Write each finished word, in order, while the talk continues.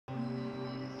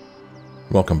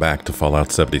Welcome back to Fallout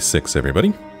 76, everybody.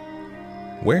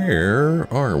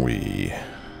 Where are we?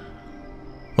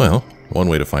 Well, one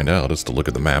way to find out is to look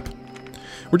at the map.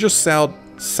 We're just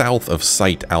south of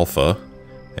Site Alpha,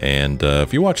 and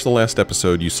if you watched the last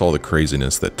episode, you saw the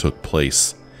craziness that took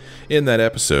place in that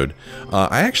episode.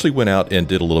 I actually went out and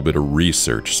did a little bit of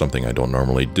research, something I don't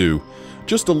normally do.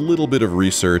 Just a little bit of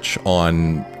research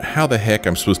on how the heck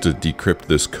I'm supposed to decrypt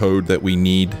this code that we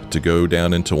need to go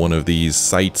down into one of these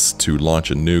sites to launch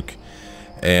a nuke.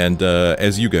 And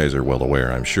as you guys are well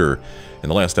aware, I'm sure, in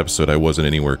the last episode I wasn't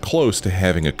anywhere close to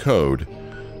having a code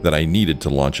that I needed to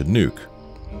launch a nuke.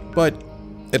 But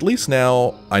at least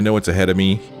now I know it's ahead of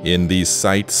me in these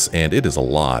sites, and it is a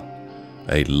lot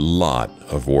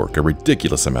of work, a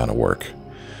ridiculous amount of work.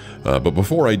 But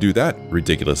before I do that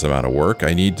ridiculous amount of work,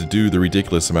 I need to do the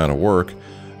ridiculous amount of work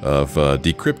of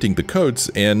decrypting the codes.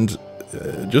 And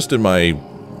just in my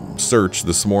search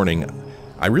this morning,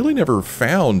 I really never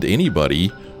found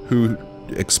anybody who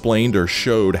explained or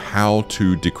showed how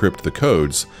to decrypt the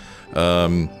codes.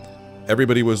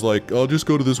 Everybody was like, "Oh, just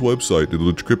go to this website,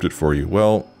 it'll decrypt it for you."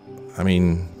 Well, I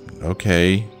mean,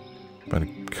 okay, but I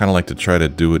kind of like to try to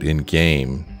do it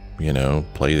in-game, you know,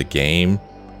 play the game.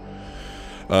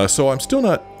 So I'm still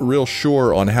not real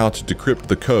sure on how to decrypt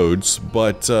the codes,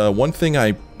 but one thing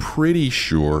I'm pretty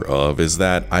sure of is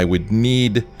that I would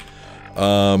need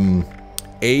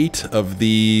 8 of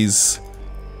these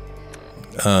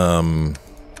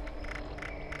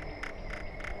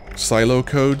silo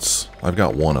codes. I've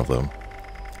got 1 of them.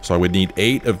 So I would need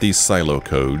 8 of these silo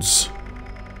codes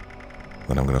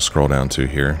that I'm going to scroll down to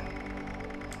here.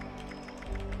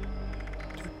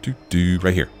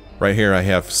 Right here. Right here I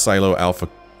have silo alpha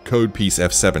code piece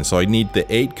F7, so I need the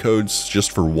 8 codes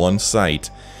just for one site.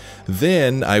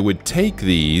 Then I would take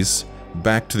these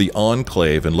back to the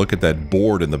enclave and look at that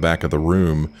board in the back of the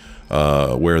room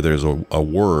where there's a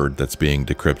word that's being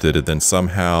decrypted, and then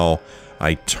somehow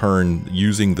I turn,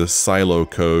 using the silo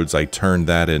codes, I turn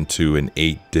that into an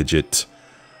 8-digit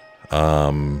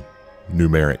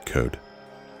numeric code.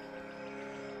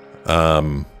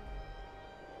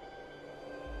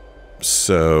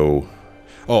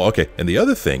 Oh, okay. And the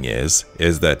other thing is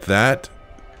that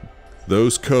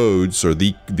those codes, or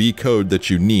the code that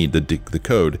you need, the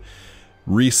code,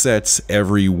 resets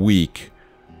every week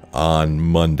on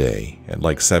Monday at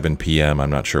like 7 p.m. I'm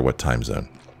not sure what time zone.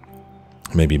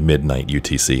 Maybe midnight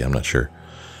UTC. I'm not sure.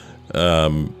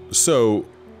 So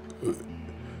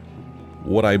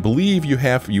what I believe you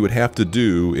would have to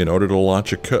do in order to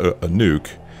launch a nuke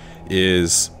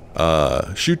is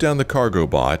shoot down the cargo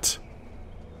bot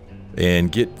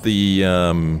and get the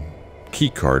key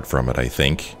card from it, I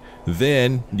think.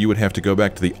 Then you would have to go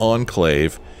back to the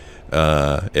enclave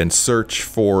and search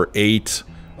for 8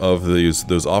 of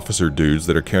those officer dudes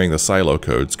that are carrying the silo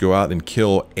codes. Go out and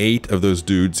kill 8 of those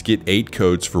dudes, get 8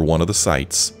 codes for one of the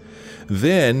sites.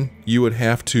 Then you would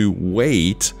have to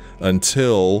wait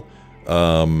until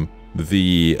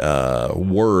the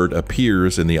word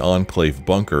appears in the enclave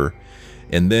bunker.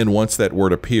 And then once that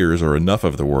word appears, or enough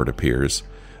of the word appears,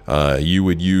 you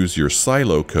would use your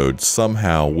silo code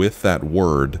somehow with that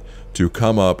word to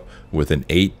come up with an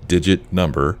 8-digit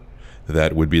number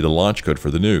that would be the launch code for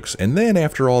the nukes. And then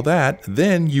after all that,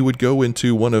 then you would go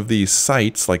into one of these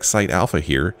sites, like Site Alpha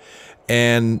here,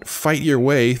 and fight your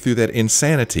way through that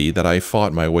insanity that I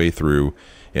fought my way through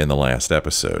in the last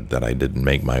episode, that I didn't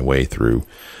make my way through,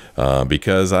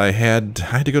 because I had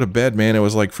to go to bed, man. It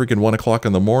was like freaking 1 o'clock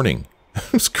in the morning.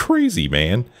 It was crazy,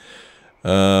 man.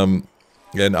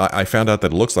 And I found out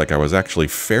that it looks like I was actually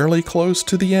fairly close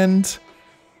to the end,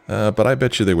 but I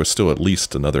bet you there was still at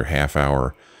least another half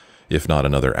hour, if not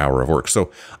another hour of work. So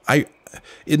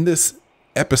in this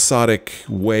episodic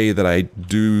way that I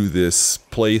do this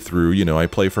playthrough, you know, I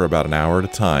play for about an hour at a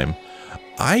time.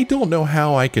 I don't know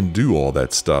how I can do all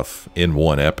that stuff in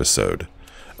one episode,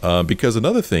 because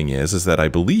another thing is that I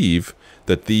believe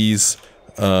that these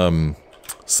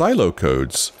silo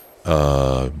codes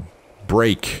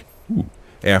break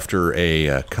after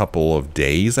a couple of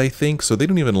days, I think. So they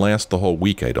don't even last the whole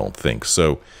week, I don't think.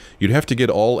 So you'd have to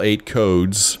get all 8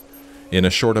 codes in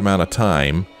a short amount of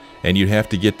time, and you'd have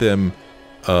to get them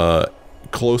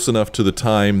close enough to the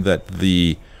time that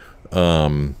the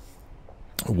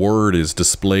word is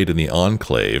displayed in the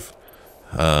enclave.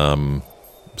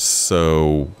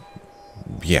 So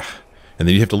yeah, and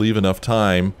then you have to leave enough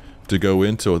time to go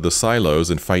into the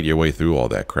silos and fight your way through all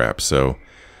that crap. So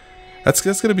that's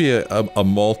going to be a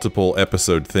multiple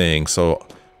episode thing. So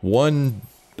one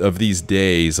of these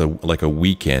days, like a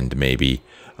weekend maybe,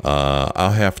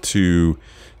 I'll have to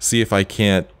see if I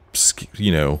can't,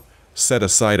 you know, set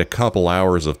aside a couple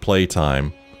hours of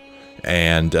playtime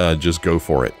and just go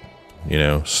for it. You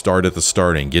know, start at the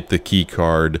starting, get the key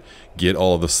card, get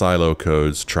all of the silo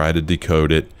codes, try to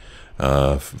decode it,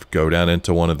 go down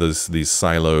into one of these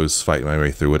silos, fight my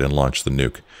way through it, and launch the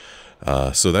nuke.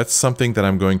 So that's something that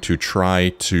I'm going to try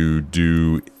to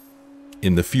do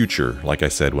in the future, like I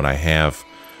said, when I have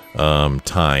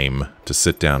time to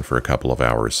sit down for a couple of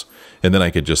hours. And then I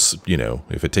could just, you know,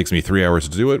 if it takes me 3 hours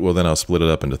to do it, well, then I'll split it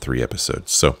up into 3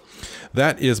 episodes. So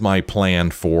that is my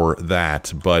plan for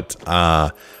that. But,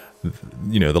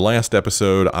 you know, the last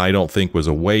episode I don't think was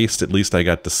a waste. At least I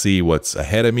got to see what's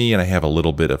ahead of me, and I have a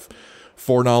little bit of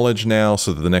foreknowledge now,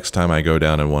 so that the next time I go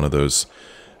down in one of those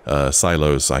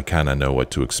silos, I kind of know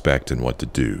what to expect and what to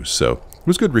do. So it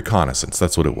was good reconnaissance.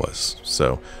 That's what it was.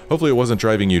 So hopefully it wasn't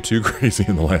driving you too crazy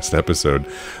in the last episode.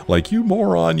 Like, you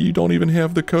moron, you don't even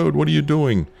have the code. What are you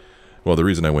doing? Well, the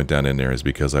reason I went down in there is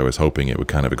because I was hoping it would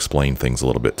kind of explain things a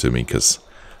little bit to me, because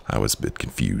I was a bit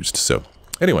confused. So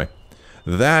anyway,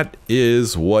 that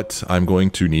is what I'm going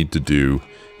to need to do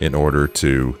in order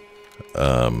to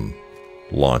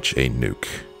launch a nuke.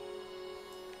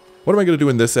 What am I going to do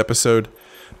in this episode?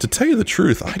 To tell you the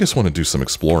truth, I just want to do some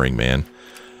exploring, man.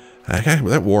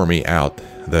 That wore me out,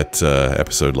 that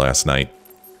episode last night.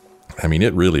 I mean,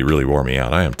 it really, really wore me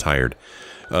out. I am tired.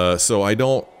 So I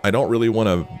don't really want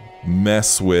to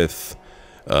mess with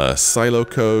silo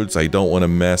codes. I don't want to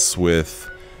mess with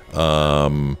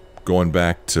going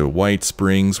back to White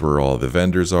Springs, where all the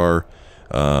vendors are.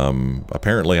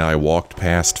 Apparently I walked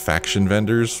past faction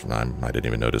vendors. I didn't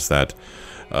even notice that.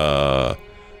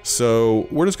 So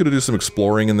we're just going to do some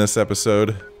exploring in this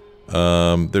episode.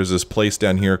 There's this place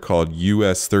down here called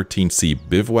US-13C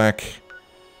Bivouac.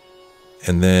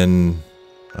 And then,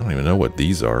 I don't even know what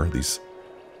these are. These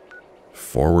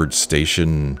Forward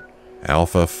Station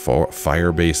Alpha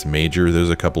Firebase Major.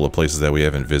 There's a couple of places that we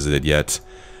haven't visited yet.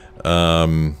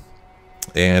 And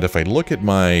if I look at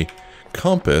my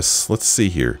compass, let's see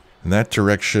here. In that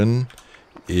direction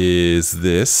is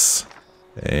this.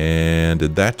 And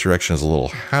in that direction is a little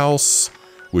house,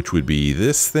 which would be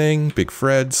this thing, Big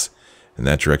Fred's. In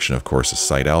that direction, of course, is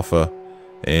Site Alpha.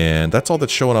 And that's all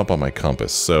that's showing up on my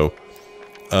compass. So,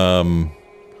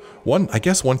 I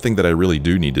guess one thing that I really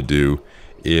do need to do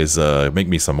is make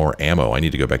me some more ammo. I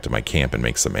need to go back to my camp and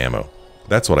make some ammo.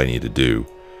 That's what I need to do.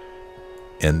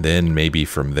 And then maybe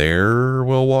from there,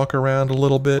 we'll walk around a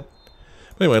little bit.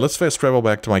 Anyway, let's fast travel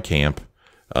back to my camp.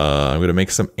 I'm going to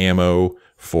make some ammo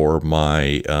for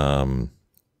my,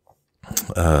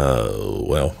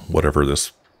 well, whatever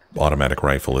this automatic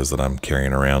rifle is that I'm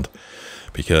carrying around,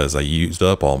 because I used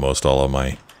up almost all of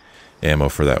my ammo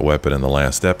for that weapon in the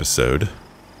last episode.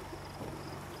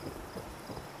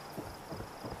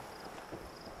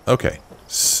 Okay,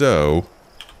 so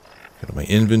go to my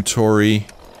inventory,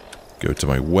 go to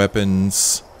my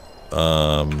weapons.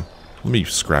 Let me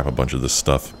scrap a bunch of this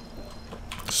stuff.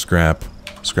 Scrap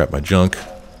my junk.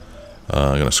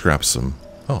 I'm gonna scrap some.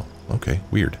 Oh, okay,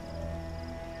 weird.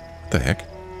 What the heck?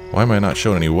 Why am I not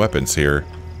showing any weapons here?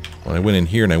 When I went in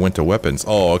here and I went to weapons.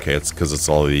 Oh, okay, it's because it's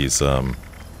all these.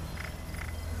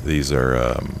 These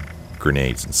are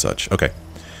grenades and such. Okay.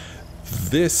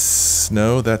 This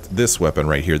weapon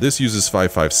right here. This uses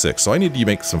 5.56, so I need to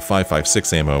make some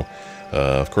 5.56 ammo.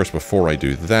 Of course, before I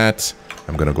do that,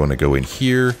 I'm going to go in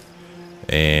here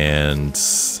and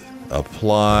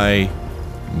apply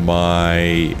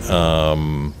my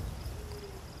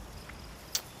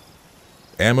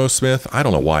Ammo Smith. I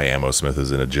don't know why Ammo Smith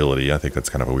is in agility. I think that's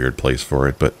kind of a weird place for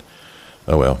it, but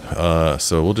oh well.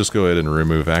 So we'll just go ahead and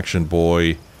remove Action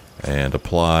Boy and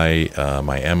apply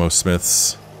my Ammo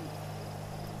Smiths.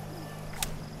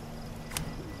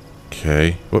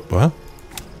 Okay. What? Wait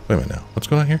a minute now. What's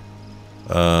going on here?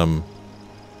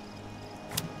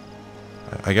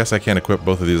 I guess I can't equip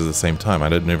both of these at the same time. I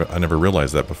never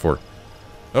realized that before.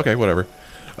 Okay, whatever.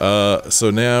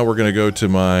 So now we're gonna go to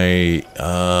my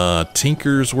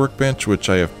Tinker's workbench, which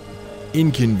I have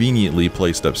inconveniently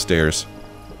placed upstairs.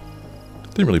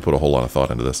 Didn't really put a whole lot of thought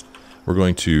into this. We're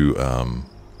going to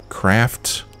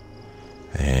craft,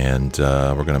 and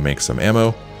we're gonna make some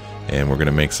ammo, and we're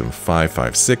gonna make some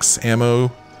 5.56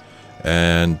 ammo,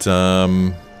 and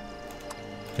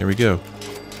there we go.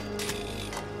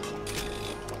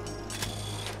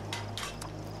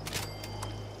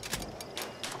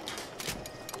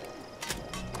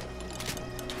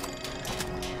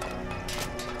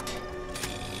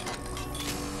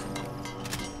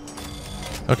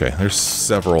 Okay, there's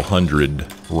several hundred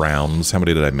rounds. How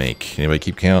many did I make? Anybody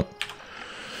keep count?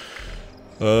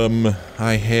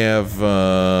 I have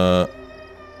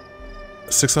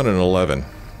 611.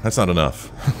 That's not enough.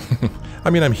 I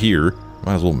mean, I'm here.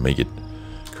 Might as well make it.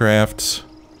 Craft.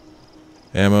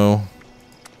 ammo.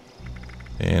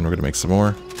 And we're gonna make some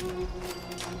more.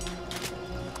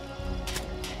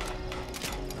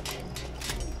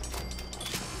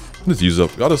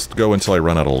 I'll just go until I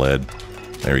run out of lead.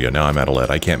 There we go, now I'm out of lead.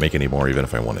 I can't make any more even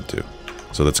if I wanted to.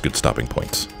 So that's a good stopping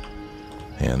point.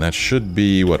 And that should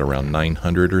be, what, around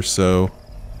 900 or so?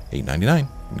 899.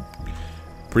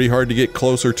 Pretty hard to get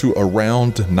closer to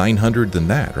around 900 than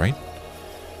that, right?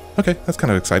 Okay, that's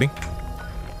kind of exciting.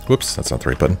 Whoops, that's not the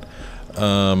right button.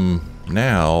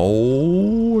 Now,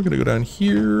 we're going to go down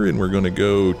here, and we're going to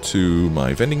go to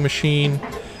my vending machine.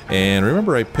 And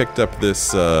remember, I picked up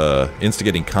this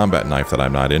instigating combat knife that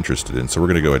I'm not interested in, so we're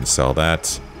going to go ahead and sell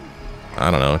that.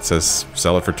 I don't know, it says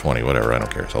sell it for 20, whatever, I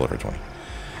don't care, sell it for 20.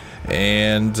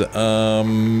 And,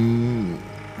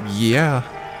 yeah.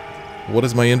 What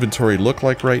does my inventory look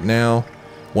like right now?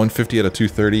 150 out of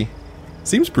 230.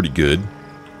 Seems pretty good.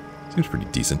 Seems pretty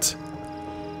decent.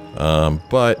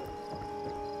 But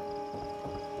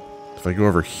if I go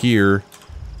over here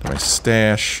to my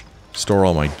stash, store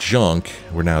all my junk,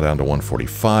 we're now down to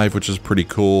 145, which is pretty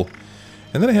cool.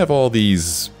 And then I have all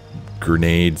these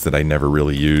grenades that I never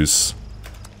really use.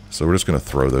 So we're just going to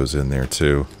throw those in there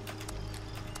too.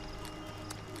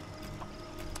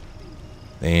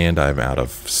 And I'm out of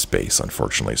space,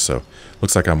 unfortunately, so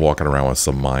looks like I'm walking around with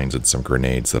some mines and some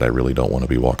grenades that I really don't want to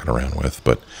be walking around with,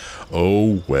 but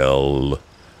oh well,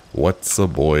 what's a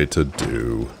boy to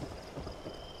do?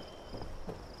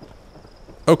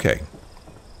 Okay.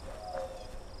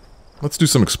 Let's do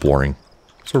some exploring.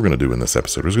 That's what we're going to do in this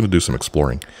episode. We're just going to do some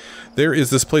exploring. There is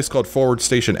this place called Forward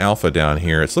Station Alpha down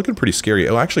here. It's looking pretty scary.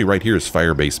 Oh, actually right here is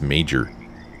Firebase Major.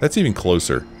 That's even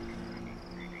closer.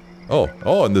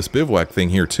 Oh, and this bivouac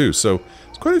thing here too. So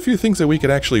there's quite a few things that we could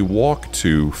actually walk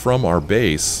to from our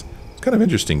base. It's kind of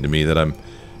interesting to me that I'm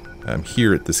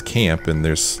here at this camp and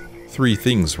there's 3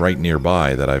 things right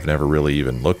nearby that I've never really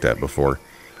even looked at before.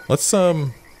 Let's I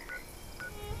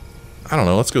don't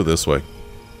know, let's go this way.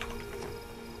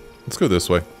 Let's go this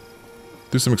way.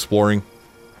 Do some exploring.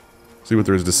 See what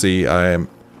there is to see. I'm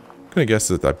gonna guess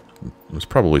that that was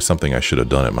probably something I should have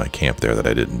done at my camp there that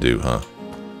I didn't do, huh?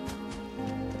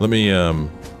 Let me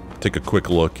take a quick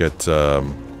look at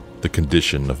the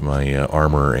condition of my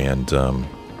armor and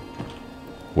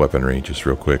weaponry, just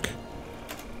real quick.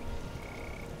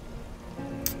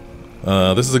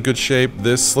 This is a good shape.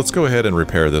 Let's go ahead and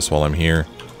repair this while I'm here.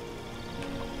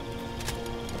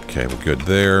 Okay, we're good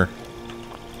there.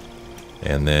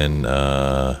 And then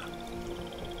my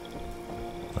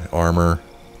armor.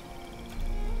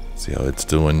 See how it's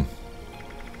doing.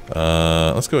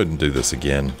 Let's go ahead and do this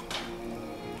again.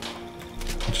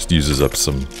 It just uses up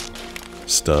some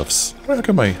stuffs. How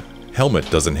come my helmet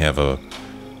doesn't have a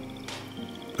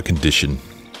condition?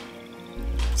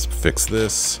 Let's fix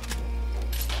this.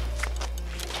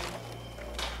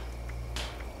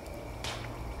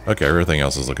 Okay, everything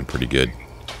else is looking pretty good.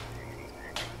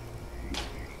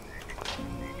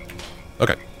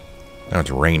 Okay. Now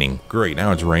it's raining. Great,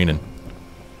 now it's raining.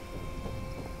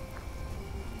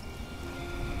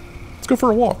 Let's go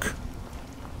for a walk.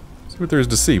 See what there is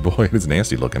to see. Boy, it's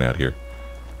nasty looking out here.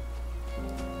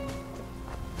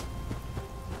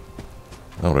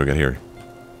 Oh, what do we got here?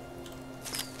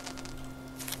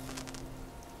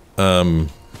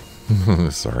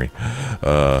 Sorry.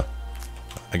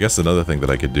 I guess another thing that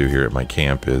I could do here at my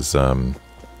camp is,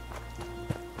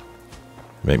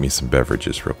 make me some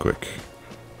beverages real quick.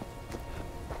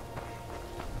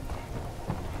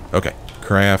 Okay,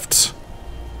 craft.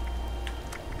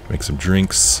 Make some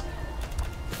drinks.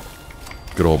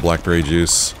 Good old blackberry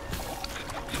juice.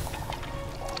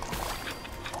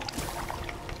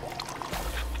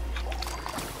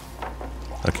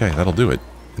 Okay, that'll do it.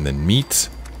 And then meat.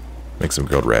 Make some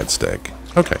goat rad steak.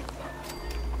 Okay.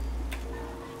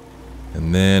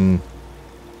 And then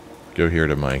go here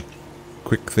to my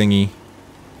quick thingy.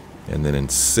 And then in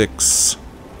 6,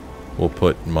 we'll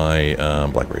put my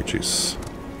blackberry juice.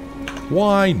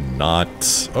 Why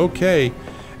not? Okay.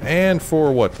 And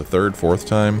for what, the 3rd, 4th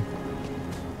time?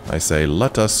 I say,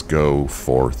 let us go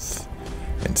forth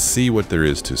and see what there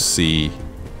is to see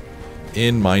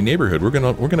in my neighborhood. We're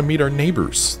gonna meet our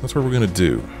neighbors. That's what we're gonna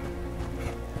do.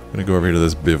 I'm gonna go over here to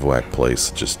this bivouac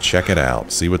place. Just check it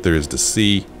out. See what there is to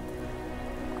see.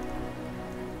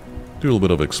 Do a little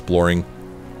bit of exploring.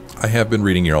 I have been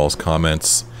reading your all's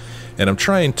comments, and I'm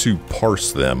trying to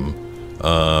parse them.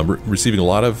 Receiving a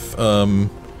lot of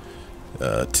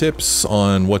tips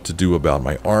on what to do about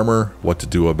my armor, what to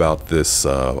do about this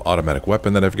automatic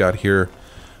weapon that I've got here.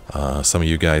 Some of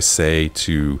you guys say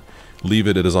to leave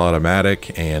it as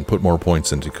automatic and put more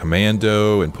points into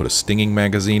commando and put a stinging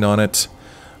magazine on it.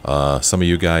 Some of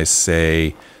you guys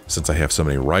say, since I have so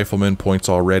many rifleman points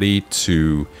already,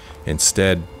 to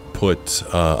instead put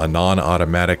a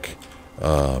non-automatic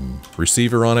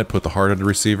receiver on it, put the hearted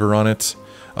receiver on it.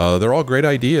 They're all great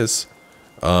ideas.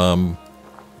 But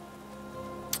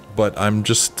I'm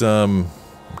just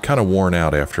kind of worn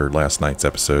out after last night's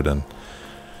episode, and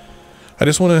I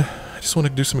just want to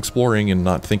do some exploring and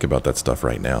not think about that stuff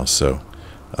right now. So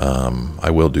I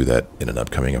will do that in an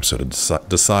upcoming episode and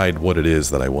decide what it is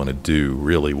that I want to do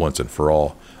really once and for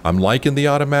all. I'm liking the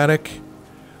automatic,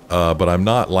 but I'm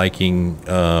not liking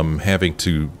having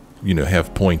to,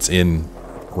 have points in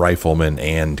rifleman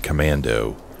and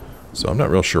commando. So I'm not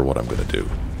real sure what I'm going to do.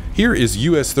 Here is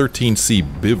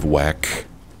US-13C Bivouac,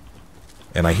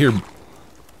 and I hear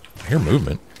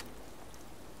movement.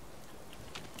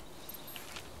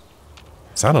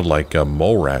 Sounded like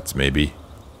mole rats, maybe.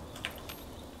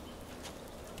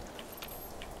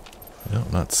 No,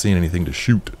 not seeing anything to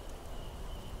shoot.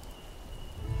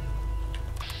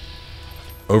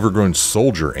 Overgrown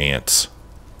soldier ants.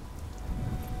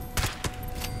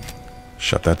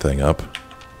 Shut that thing up.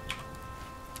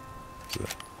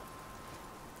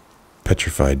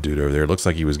 Petrified dude over there. Looks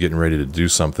like he was getting ready to do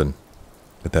something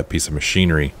with that piece of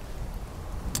machinery.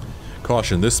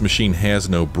 Caution, this machine has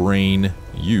no brain.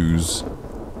 Use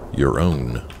your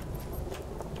own.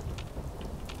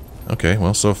 Okay,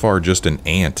 well, so far just an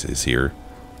ant is here.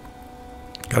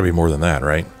 Gotta be more than that,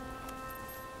 right?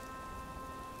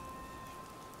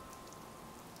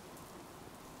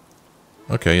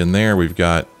 Okay, and there we've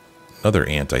got another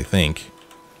ant, I think.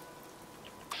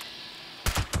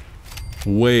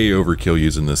 Way overkill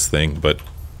using this thing, but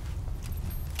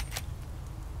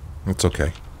it's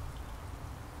okay.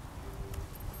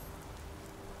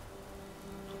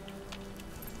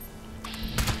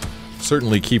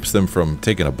 Certainly keeps them from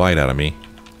taking a bite out of me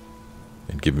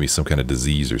and giving me some kind of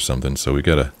disease or something. So we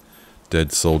got a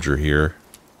dead soldier here.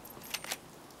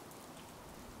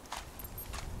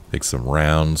 Take some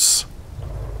rounds.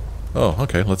 Oh,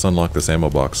 okay, let's unlock this ammo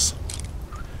box.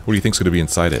 What do you think's going to be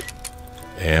inside it?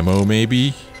 Ammo,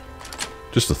 maybe?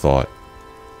 Just a thought.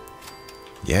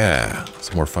 Yeah,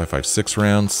 some more 5.56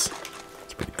 rounds.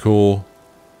 It's pretty cool.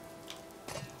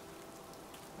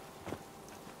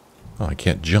 Oh, I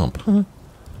can't jump. I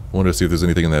wanted to see if there's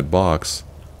anything in that box.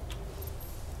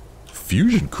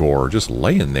 Fusion core, just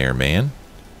laying there, man.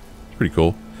 Pretty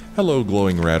cool. Hello,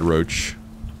 glowing rad roach.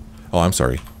 Oh, I'm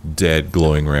sorry. Dead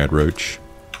glowing rad roach.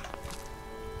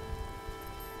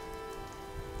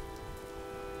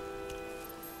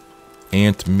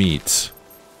 Ant meat.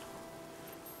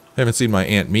 I haven't seen my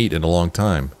ant meat in a long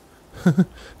time. I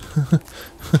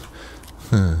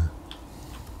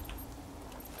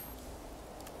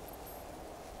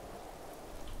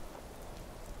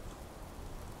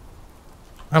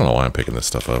don't know why I'm picking this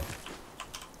stuff up.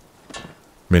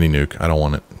 Mini nuke. I don't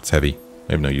want it. It's heavy.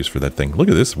 I have no use for that thing. Look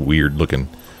at this weird looking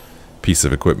piece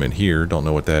of equipment here. Don't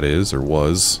know what that is or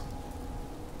was.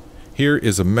 Here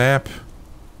is a map.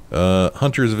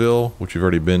 Huntersville, which we've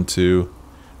already been to.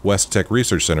 West Tech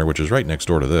Research Center, which is right next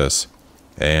door to this.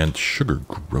 And Sugar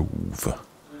Grove.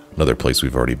 Another place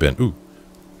we've already been. Ooh.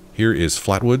 Here is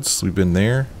Flatwoods. We've been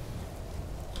there.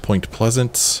 Point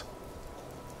Pleasant.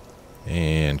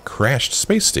 And Crashed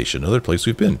Space Station, another place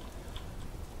we've been.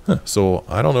 Huh, so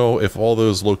I don't know if all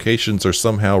those locations are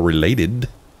somehow related.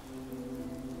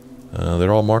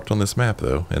 They're all marked on this map,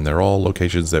 though. And they're all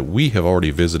locations that we have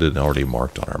already visited and already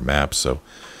marked on our map. So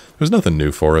there's nothing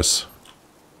new for us.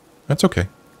 That's okay.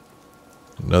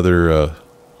 Another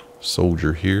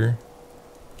soldier here.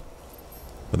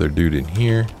 Another dude in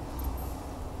here.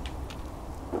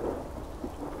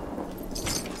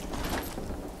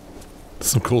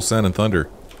 Some cool sound and thunder.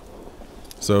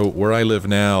 So where I live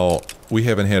now, we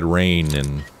haven't had rain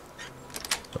in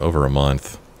over a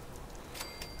month,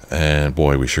 and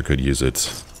boy, we sure could use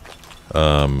it.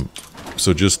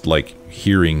 So just like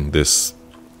hearing this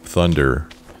thunder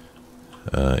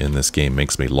in this game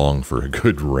makes me long for a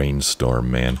good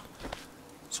rainstorm, man.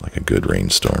 It's like a good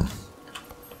rainstorm.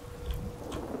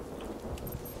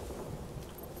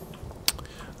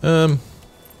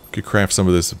 Could craft some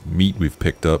of this meat we've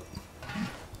picked up.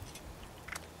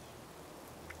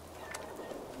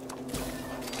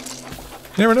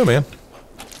 You never know, man.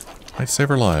 Might save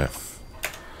her life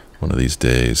one of these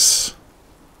days.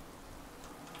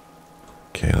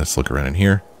 Okay, let's look around in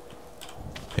here.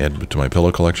 Add to my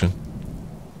pillow collection.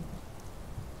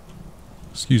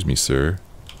 Excuse me, sir.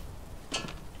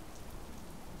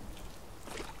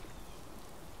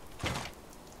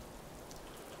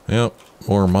 Yep,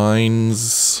 more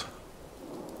mines.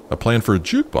 A plan for a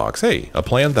jukebox. Hey, a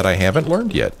plan that I haven't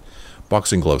learned yet.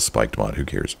 Boxing gloves spiked mod, who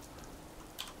cares?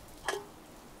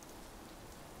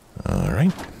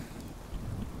 Alright.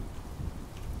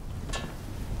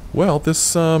 Well,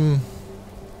 this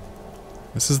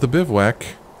is the bivouac.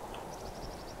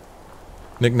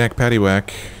 Knick-knack,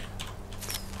 paddywhack.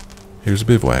 Here's a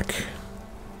bivouac.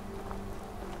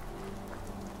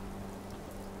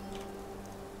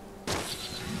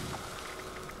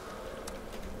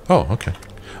 Oh, okay.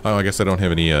 Oh, I guess I don't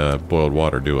have any boiled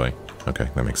water, do I? Okay,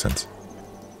 that makes sense.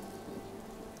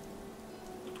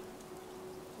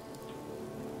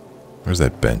 Where's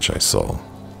that bench I saw?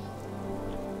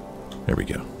 There we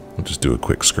go. We'll just do a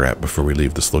quick scrap before we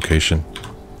leave this location.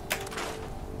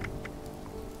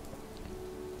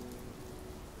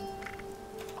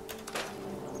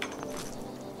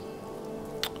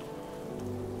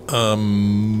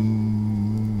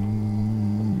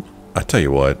 I tell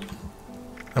you what.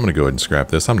 I'm gonna go ahead and scrap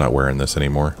this. I'm not wearing this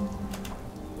anymore.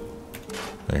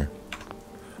 There.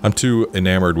 I'm too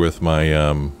enamored with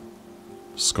my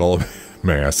skull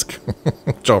mask,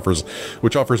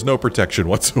 which offers no protection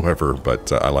whatsoever,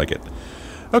 but I like it.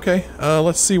 Okay,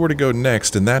 let's see where to go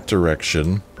next. In that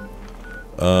direction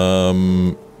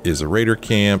is a raider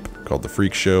camp called the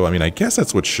Freak Show. I mean, I guess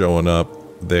that's what's showing up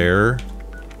there.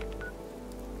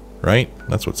 Right?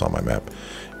 That's what's on my map.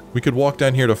 We could walk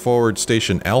down here to Forward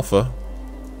Station Alpha.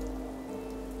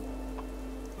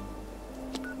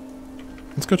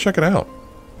 Let's go check it out.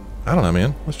 I don't know,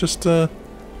 man. Let's just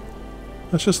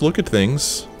look at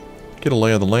things. Get a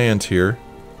lay of the land here.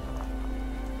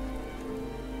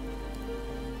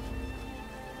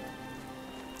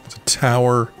 There's a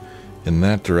tower in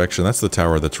that direction. That's the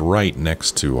tower that's right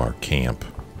next to our camp.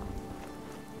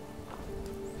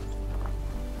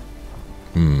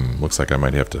 Looks like I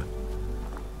might have to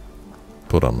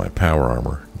put on my power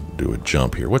armor and do a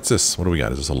jump here. What's this? What do we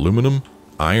got? Is this aluminum?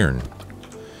 Iron.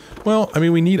 Well, I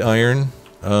mean, we need iron.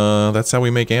 That's how we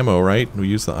make ammo, right? We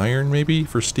use the iron, maybe,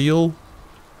 for steel?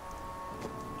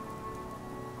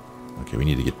 Okay, we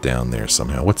need to get down there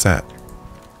somehow. What's that?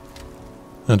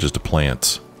 Oh, just a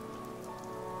plant.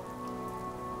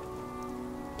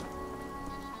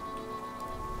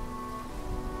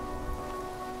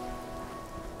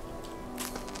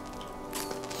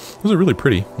 Those are really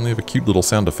pretty, and they have a cute little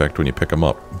sound effect when you pick them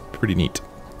up. Pretty neat.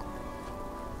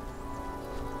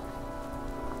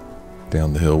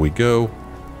 Down the hill we go.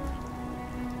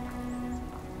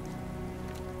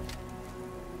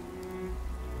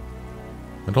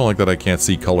 I don't like that I can't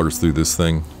see colors through this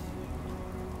thing.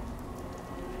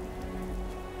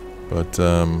 But,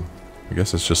 I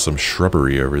guess it's just some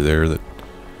shrubbery over there that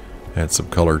had some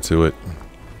color to it.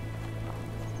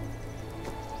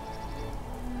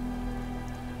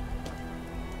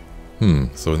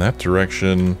 So in that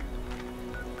direction...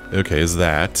 Okay, is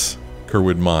that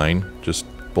Kerwood Mine, just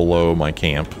below my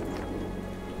camp.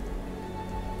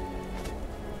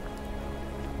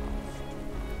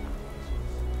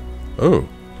 Oh,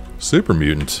 super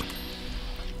mutant.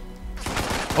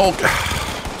 Oh,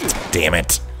 damn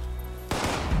it.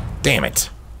 Damn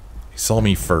it. He saw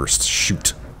me first.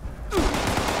 Shoot.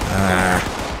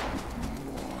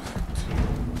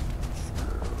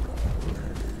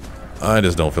 I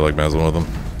just don't feel like messing with them.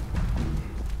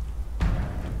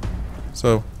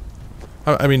 So,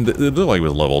 I mean, they're like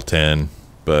with level 10,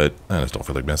 but I just don't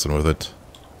feel like messing with it.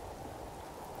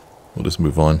 We'll just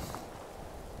move on.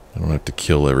 I don't have to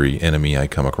kill every enemy I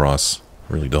come across.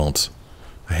 I really don't.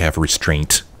 I have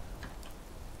restraint.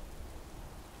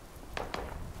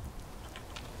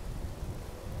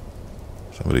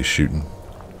 Somebody's shooting.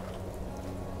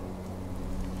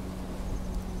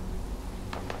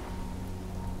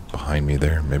 Behind me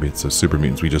there. Maybe it's those super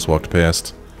mutants we just walked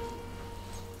past.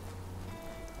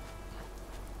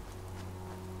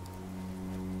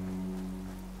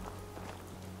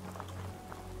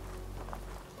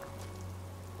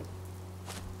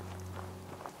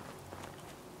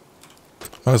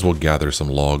 Might as well gather some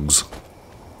logs.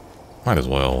 Might as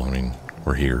well. I mean,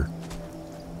 we're here.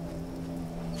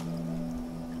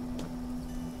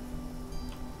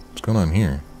 What's going on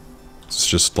here? It's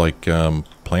just like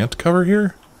plant cover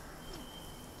here?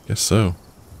 Guess so.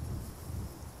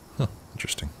 Huh,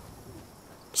 interesting.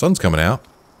 Sun's coming out.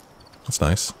 That's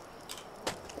nice.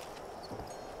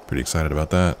 Pretty excited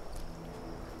about that.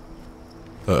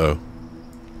 Uh-oh.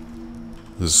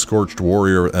 This is Scorched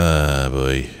Warrior.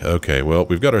 Boy. Okay, well,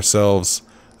 we've got ourselves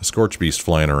a Scorch Beast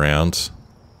flying around.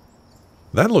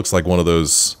 That looks like one of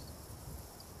those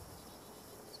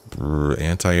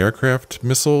anti-aircraft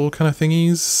missile kind of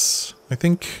thingies, I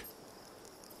think.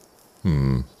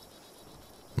 Am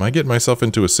I getting myself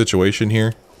into a situation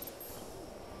here?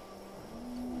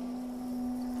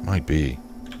 Might be.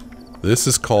 This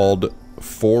is called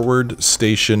Forward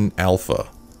Station Alpha.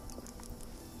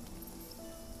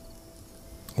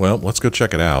 Well, let's go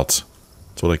check it out.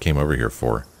 That's what I came over here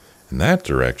for. In that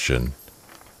direction...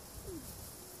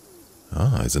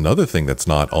 Ah, there's another thing that's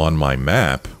not on my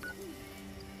map.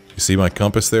 You see my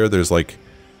compass there? There's like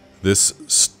this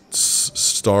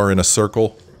star in a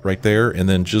circle right there, and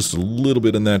then just a little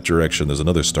bit in that direction there's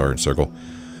another star in a circle.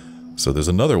 So there's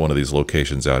another one of these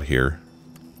locations out here.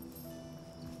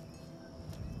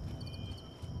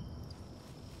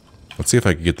 Let's see if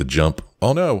I can get the jump.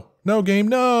 Oh no! No, game,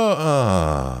 no!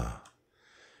 Ah.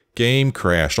 Game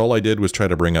crashed. All I did was try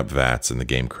to bring up VATS and the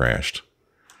game crashed.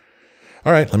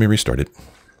 Alright, let me restart it.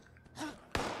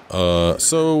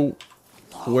 So...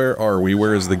 where are we?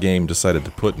 Where has the game decided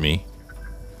to put me?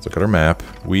 Let's look at our map.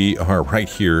 We are right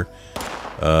here.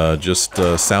 Just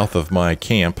south of my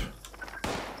camp.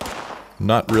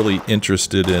 Not really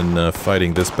interested in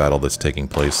fighting this battle that's taking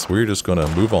place. We're just gonna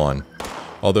move on.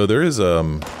 Although there is,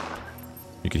 you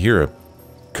can hear a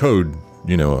code,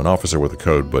 you know, an officer with a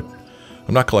code, but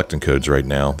I'm not collecting codes right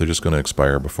now. They're just gonna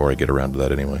expire before I get around to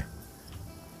that anyway.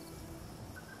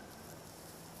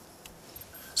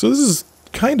 So this is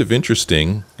kind of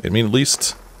interesting. I mean, at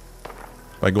least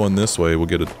by going this way, we'll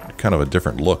get a kind of a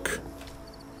different look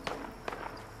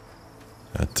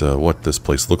at what this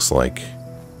place looks like.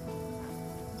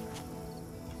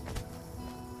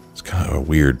 It's kind of a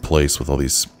weird place with all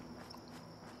these...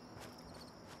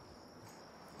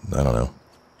 I don't know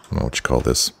what you call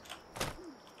this.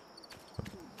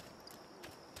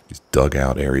 These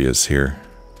dugout areas here.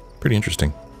 Pretty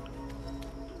interesting.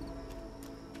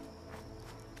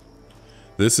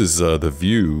 This is the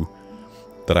view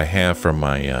that I have from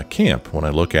my camp. When I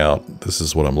look out, this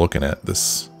is what I'm looking at.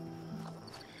 This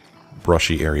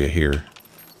brushy area here.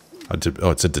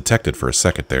 Oh, it's detected for a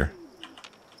second there.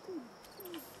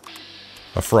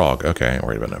 A frog. Okay, I ain't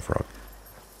worried about that frog.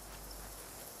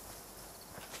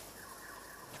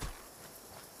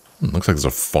 Looks like there's a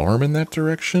farm in that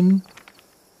direction.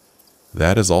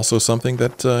 That is also something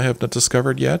that I have not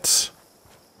discovered yet.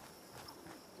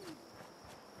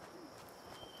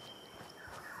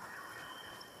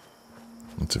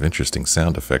 Lots of interesting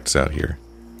sound effects out here.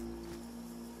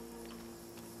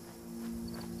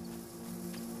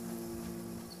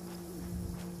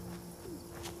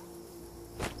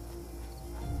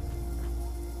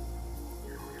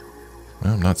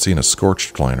 Well, I'm not seeing a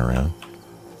scorched flying around.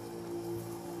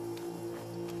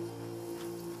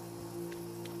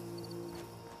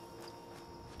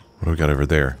 What do we got over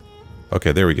there?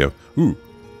 Okay, there we go. Ooh.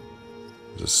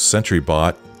 There's a sentry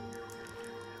bot.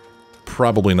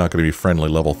 Probably not going to be friendly,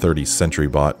 level 30 sentry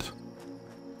bot.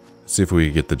 Let's see if we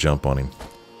can get the jump on him.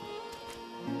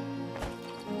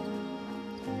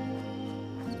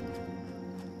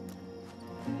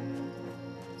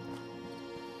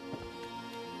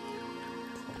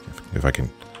 If I can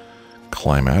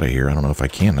climb out of here, I don't know if I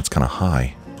can. That's kind of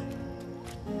high.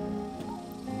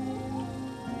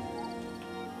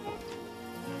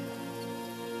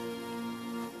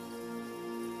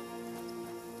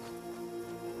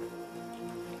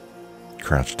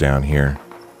 Crouch down here.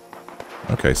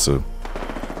 Okay, so...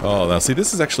 oh, now see,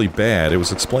 this is actually bad. It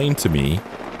was explained to me,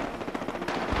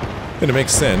 and it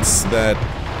makes sense, that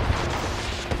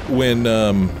when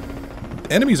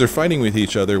enemies are fighting with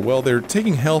each other, well, they're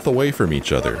taking health away from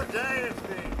each other.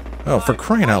 Oh, for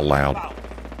crying out loud.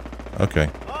 Okay.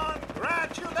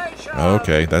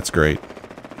 Okay, that's great.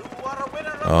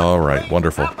 Alright,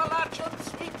 wonderful.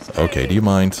 Okay, do you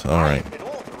mind? Alright.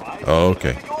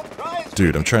 Okay.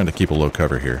 Dude, I'm trying to keep a low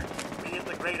cover here.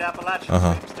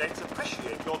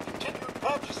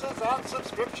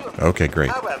 Okay,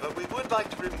 great. However, we would like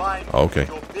to remind you okay.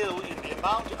 that your bill in the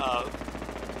amount of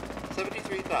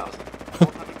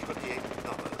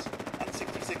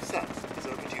 $73,428.66 is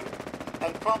overdue,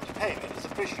 and prompt payment is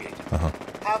appreciated.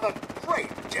 Have a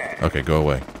great day. Okay, go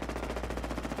away.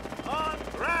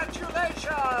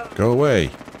 Congratulations! Go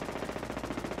away.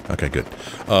 Okay, good.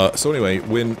 So anyway,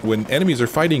 when enemies are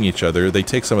fighting each other, they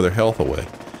take some of their health away.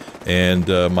 And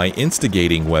my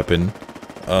instigating weapon,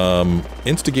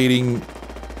 instigating,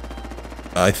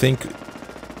 I think,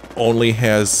 only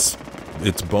has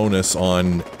its bonus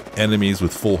on enemies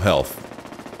with full health.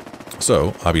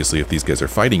 So, obviously, if these guys are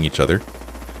fighting each other,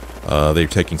 they're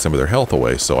taking some of their health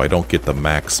away, so I don't get the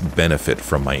max benefit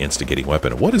from my instigating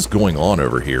weapon. What is going on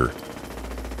over here?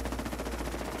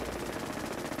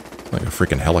 Like a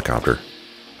freaking helicopter.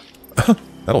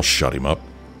 That'll shut him up.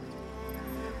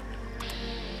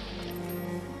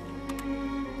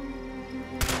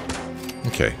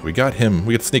 Okay, we got him.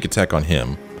 We got sneak attack on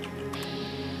him.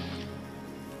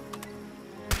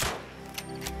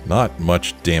 Not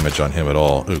much damage on him at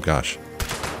all. Oh, gosh.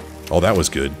 Oh, that was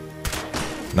good.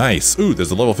 Nice. Ooh, there's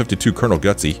a level 52 Colonel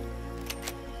Gutsy.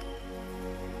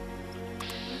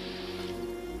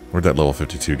 Where'd that level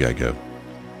 52 guy go?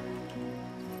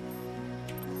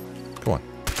 Come on.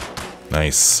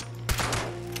 Nice.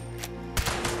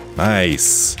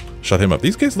 Nice. Shut him up.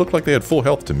 These guys look like they had full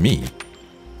health to me.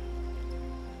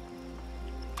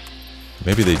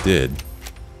 Maybe they did.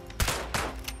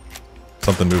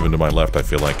 Something moving to my left, I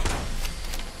feel like.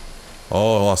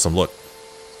 Oh, awesome. Look.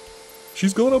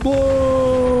 She's gonna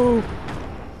blow!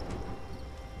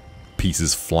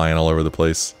 Pieces flying all over the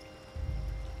place.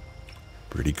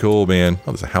 Pretty cool, man.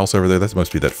 Oh, there's a house over there. That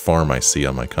must be that farm I see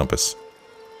on my compass.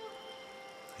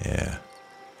 Yeah.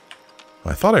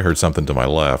 I thought I heard something to my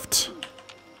left.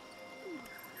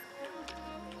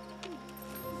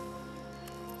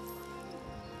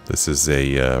 This is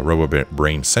a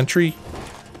Robo-Brain Sentry.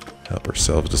 Help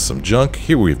ourselves to some junk.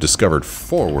 Here we've discovered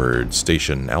Forward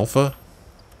Station Alpha.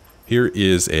 Here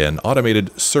is an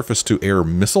automated surface-to-air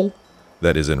missile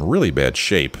that is in really bad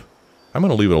shape. I'm going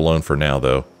to leave it alone for now,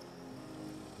 though.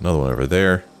 Another one over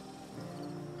there.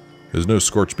 There's no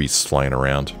scorch beasts flying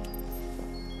around.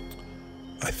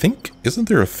 I think... Isn't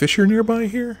there a fissure nearby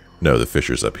here? No, the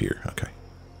fissure's up here. Okay.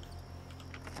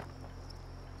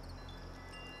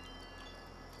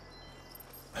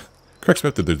 Cracks me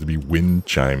up that there'd be wind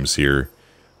chimes here.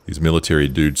 These military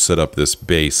dudes set up this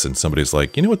base and somebody's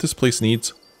like, you know what this place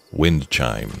needs? Wind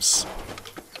chimes.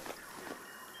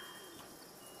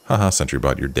 Haha,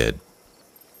 SentryBot, you're dead.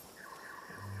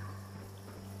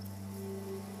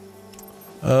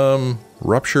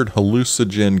 Ruptured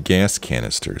hallucinogen gas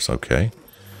canisters. Okay.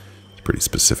 It's pretty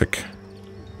specific.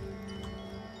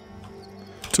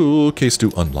 Tool case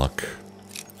to unlock.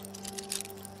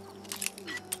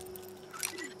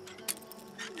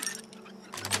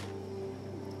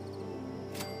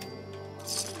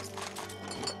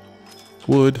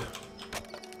 Wood.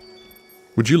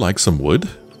 Would you like some wood?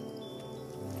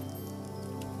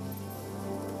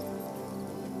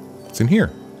 It's in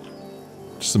here.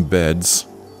 Just some beds.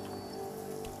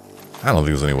 I don't think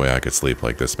there's any way I could sleep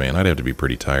like this, man. I'd have to be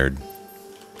pretty tired.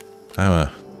 I'm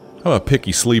a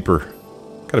picky sleeper.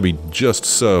 Gotta be just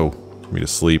so for me to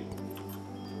sleep.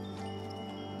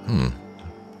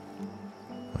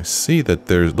 I see that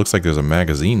looks like there's a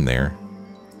magazine there.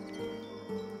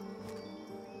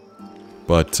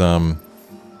 But,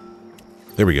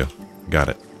 there we go. Got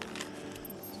it.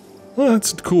 Well,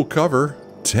 that's a cool cover.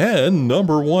 10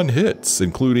 #1 hits,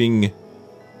 including...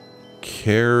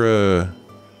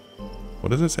 What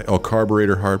does it say? Oh,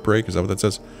 Carburetor Heartbreak. Is that what that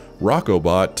says?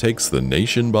 Rockobot takes the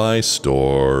nation by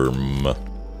storm.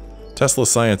 Tesla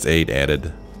Science 8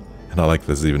 added. And I like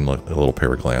there's even a little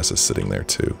pair of glasses sitting there,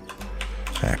 too.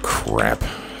 Ah, crap.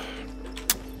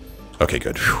 Okay,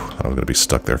 good. Whew. I'm going to be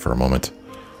stuck there for a moment.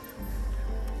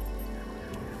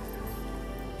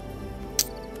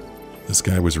 This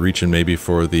guy was reaching maybe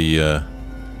for the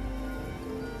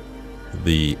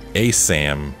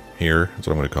C.A.M.P here. That's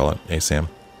what I'm going to call it.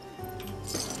 C.A.M.P.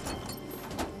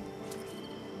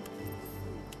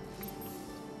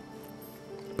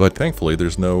 But thankfully,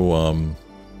 there's no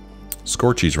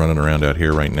Scorchies running around out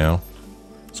here right now.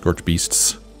 Scorch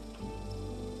beasts.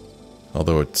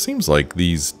 Although it seems like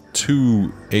these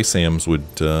two C.A.M.Ps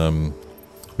would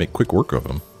make quick work of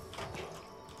them.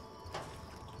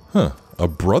 Huh. A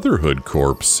Brotherhood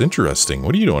corpse. Interesting.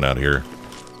 What are you doing out here?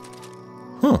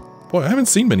 Huh. Boy, I haven't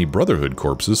seen many Brotherhood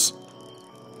corpses.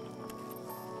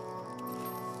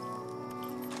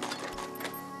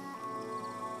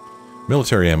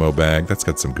 Military ammo bag. That's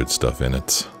got some good stuff in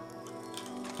it.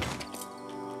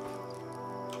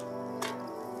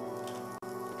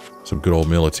 Some good old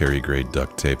military grade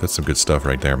duct tape. That's some good stuff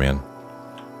right there, man.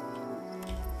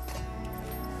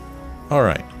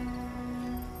 Alright.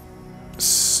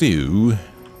 So,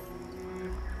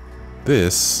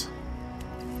 this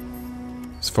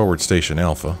is Forward Station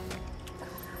Alpha.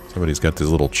 Somebody's got this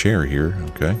little chair here.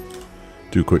 Okay.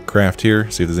 Do a quick craft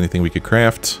here. See if there's anything we could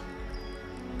craft.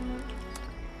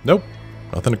 Nope.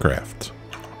 Nothing to craft.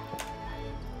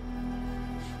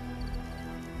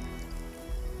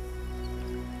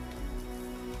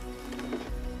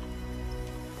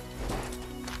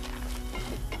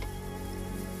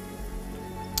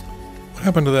 What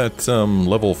happened to that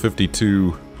level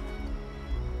 52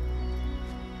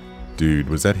 dude?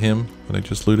 Was that him that I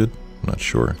just looted? I'm not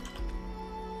sure.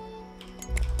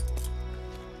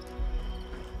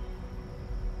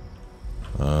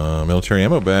 Military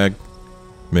ammo bag.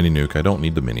 Mini nuke. I don't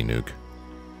need the mini nuke.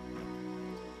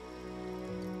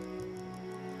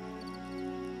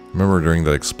 Remember during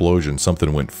that explosion,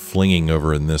 something went flinging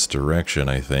over in this direction,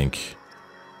 I think.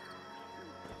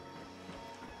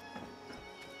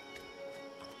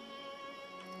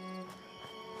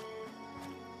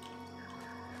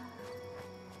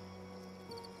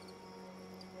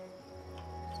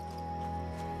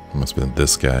 Must have been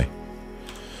this guy.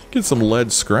 Get some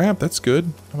lead scrap. That's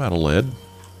good. I'm out of lead.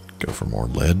 Go for more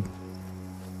lead.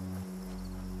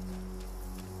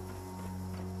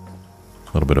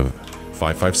 A little bit of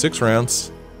 5.56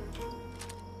 rounds.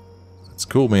 That's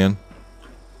cool, man.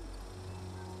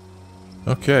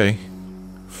 Okay.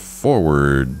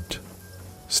 Forward.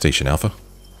 Station Alpha.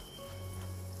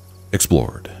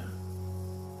 Explored.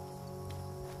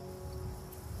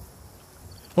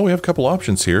 Oh, we have a couple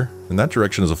options here. In that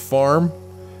direction is a farm.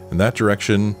 In that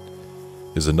direction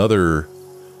is another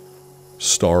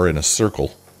star in a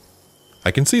circle.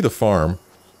 I can see the farm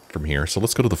from here, so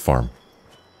let's go to the farm.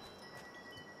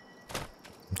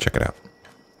 Check it out.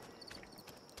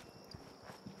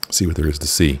 See what there is to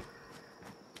see.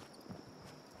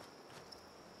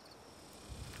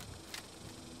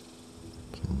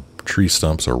 Some tree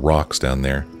stumps or rocks down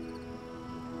there.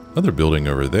 Another building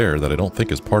over there that I don't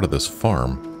think is part of this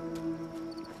farm.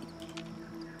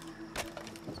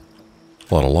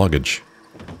 A lot of luggage.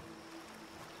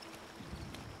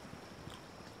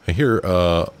 I hear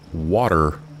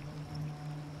water,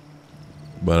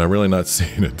 but I'm really not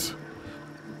seeing it.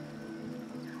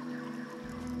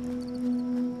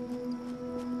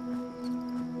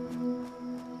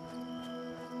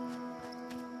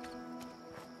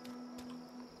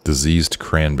 Diseased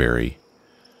cranberry.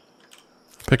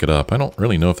 Pick it up. I don't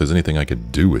really know if there's anything I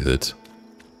could do with it.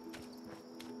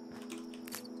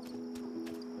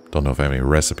 Don't know if I have any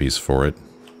recipes for it.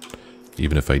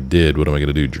 Even if I did, what am I going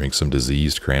to do? Drink some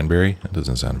diseased cranberry? That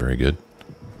doesn't sound very good.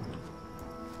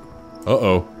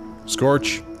 Uh-oh.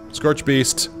 Scorch. Scorch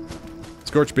beast.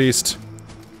 Scorch beast.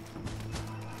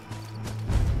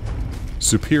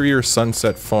 Superior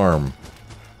Sunset Farm.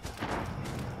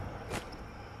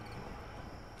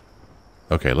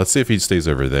 Okay, let's see if he stays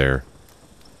over there.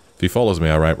 If he follows me,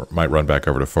 I might run back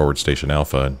over to Forward Station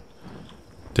Alpha and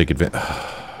take advantage.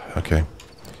 Okay.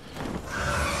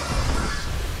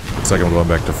 Looks like I'm going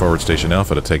back to Forward Station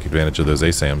Alpha to take advantage of those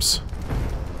ASAMs.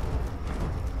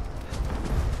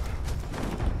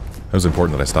 It was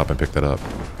important that I stop and pick that up.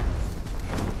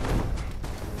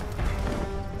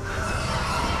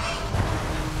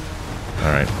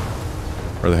 Alright.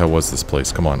 Where the hell was this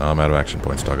place? Come on, I'm out of action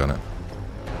points, doggone it.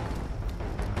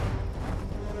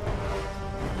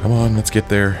 Come on, let's get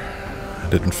there. I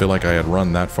didn't feel like I had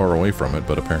run that far away from it,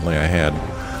 but apparently I had.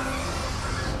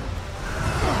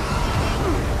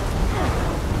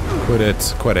 Quit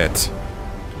it, quit it.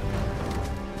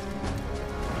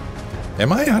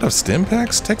 Am I out of stim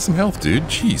packs? Take some health, dude.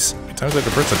 Jeez. How many times do I have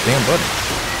to press a damn button?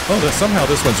 Oh, somehow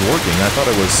this one's working. I thought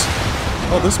it was...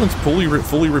 Oh, this one's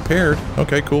fully repaired.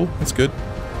 Okay, cool. That's good.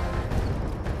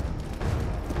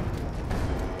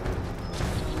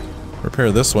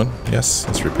 Repair this one. Yes,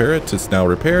 let's repair it. It's now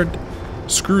repaired.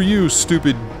 Screw you,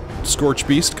 stupid Scorch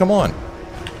Beast. Come on.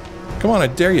 Come on, I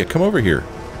dare you. Come over here.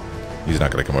 He's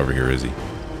not going to come over here, is he?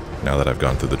 Now that I've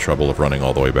gone through the trouble of running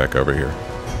all the way back over here.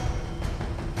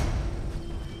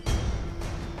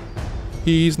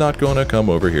 He's not going to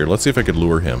come over here. Let's see if I could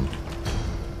lure him.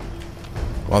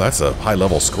 Wow, that's a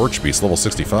high-level Scorch Beast, level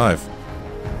 65.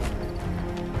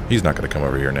 He's not going to come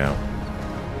over here now.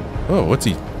 Oh, what's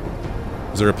he...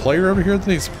 Is there a player over here that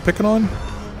he's picking on?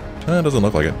 It doesn't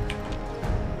look like it.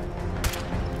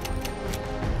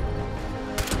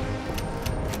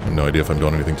 I have no idea if I'm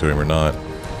doing anything to him or not.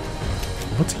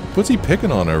 What's he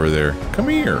picking on over there? Come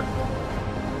here.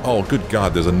 Oh, good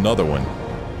God, there's another one.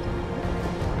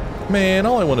 Man,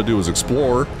 all I want to do is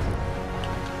explore.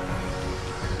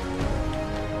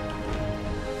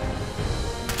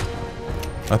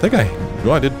 I think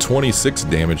I did 26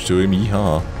 damage to him.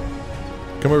 Yeehaw.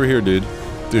 Come over here, dude.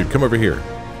 Dude, come over here.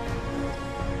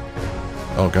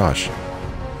 Oh, gosh.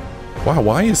 Wow,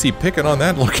 why is he picking on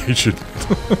that location?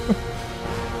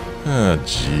 Ah,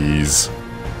 jeez.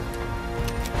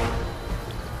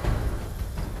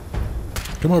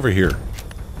 Come over here.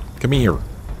 Come here.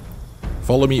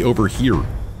 Follow me over here.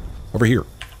 Over here.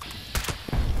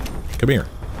 Come here.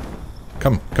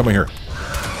 Come here.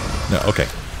 No, okay.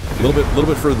 A little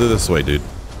bit further this way, dude.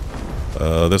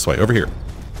 This way. Over here.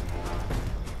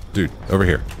 Dude, over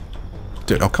here.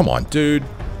 Dude, oh, come on, dude.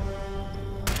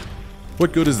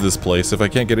 What good is this place if I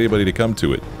can't get anybody to come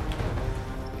to it?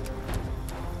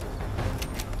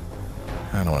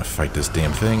 I don't want to fight this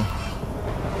damn thing.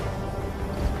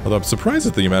 Although I'm surprised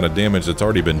at the amount of damage that's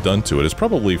already been done to it. It's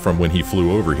probably from when he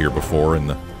flew over here before and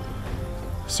the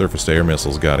surface-to-air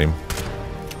missiles got him.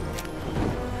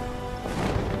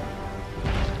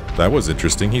 That was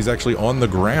interesting. He's actually on the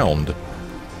ground.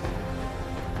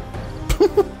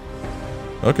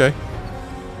 Okay.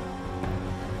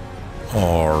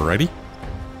 Alrighty.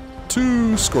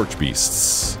 2 Scorch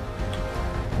Beasts.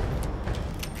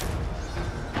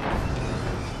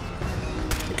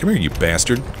 Come here, you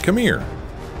bastard. Come here.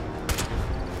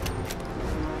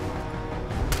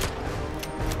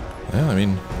 Yeah, I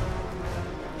mean,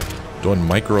 doing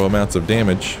micro amounts of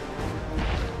damage.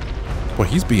 Boy,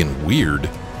 he's being weird.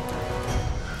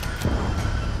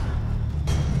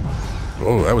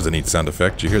 Oh, that was a neat sound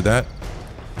effect. Did you hear that?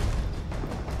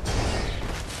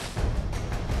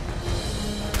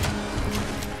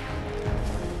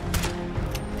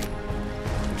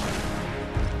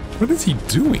 What is he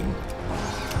doing?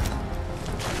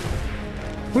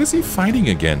 What is he fighting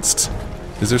against?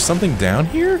 Is there something down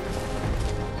here?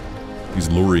 He's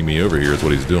luring me over here is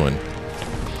what he's doing.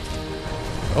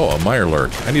 Oh, a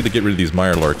Mirelurk. I need to get rid of these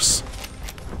Mirelurks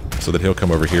so that he'll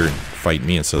come over here and fight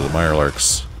me instead of the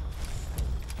Mirelurks.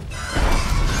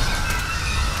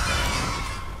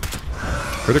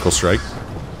 Critical strike.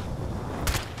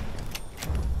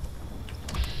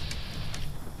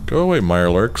 Go away,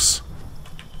 Mirelurks.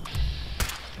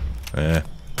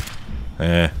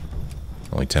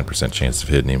 Only 10% chance of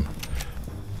hitting him.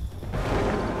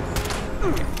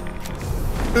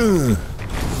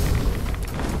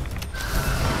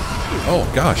 Oh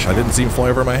gosh, I didn't see him fly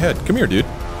over my head. Come here, dude.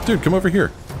 Dude, come over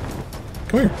here.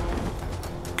 Come here.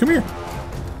 Come here.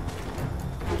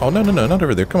 Oh, no, no, no, not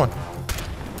over there. Come on.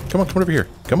 Come on, come over here.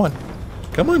 Come on.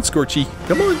 Come on, Scorchy.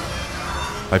 Come on.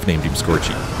 I've named him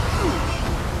Scorchy.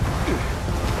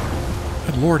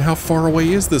 Good Lord, how far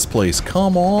away is this place?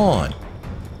 Come on.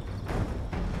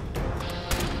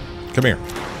 Come here.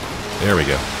 There we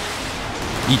go.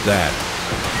 Eat that.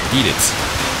 Eat it.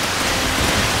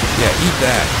 Yeah, eat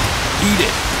that. Eat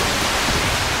it.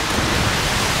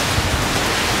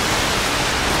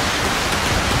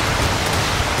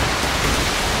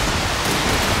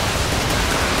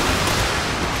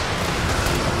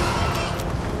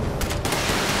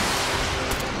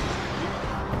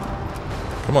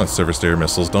 Come on, surface air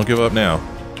missiles. Don't give up now.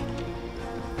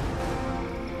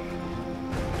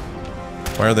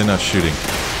 Why are they not shooting?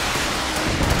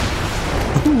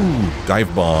 Ooh,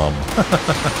 dive bomb.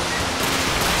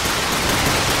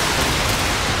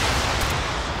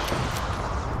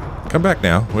 Come back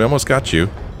now. We almost got you.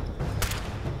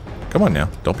 Come on now.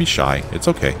 Don't be shy. It's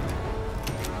okay.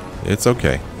 It's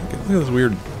okay. Look at this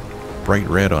weird bright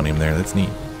red on him there. That's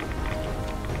neat.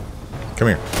 Come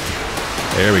here.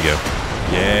 There we go.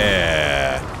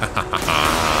 Yeah.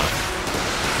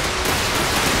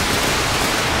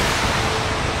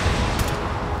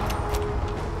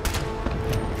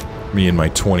 Me and my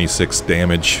 26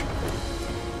 damage.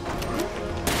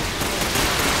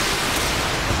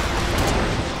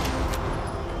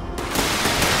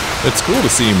 It's cool to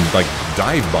see him, like,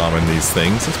 dive bombing these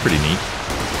things. That's pretty neat.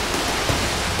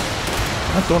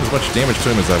 Not doing as much damage to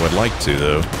him as I would like to,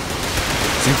 though.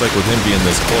 Seems like with him being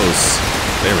this close...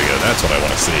 There we go. That's what I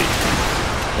want to see.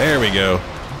 There we go.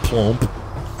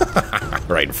 Plump.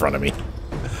 Right in front of me.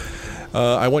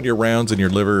 I want your rounds and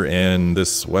your liver and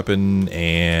this weapon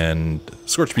and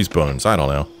Scorch Beast bones. I don't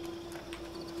know.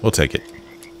 We'll take it.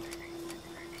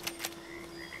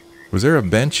 Was there a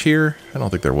bench here? I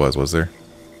don't think there was there?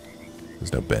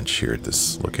 There's no bench here at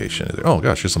this location. Oh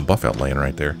gosh, there's some buff out laying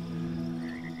right there.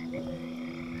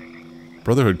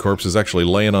 Brotherhood Corpse is actually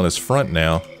laying on his front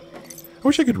now. I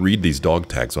wish I could read these dog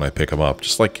tags when I pick them up.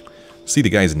 Just like, see the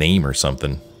guy's name or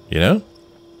something, you know?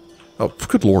 Oh,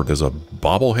 good lord, there's a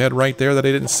bobblehead right there that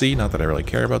I didn't see. Not that I really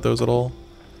care about those at all.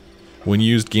 When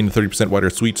used, gain a 30% wider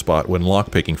sweet spot when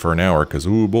lockpicking for an hour, because,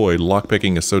 ooh boy,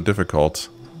 lockpicking is so difficult.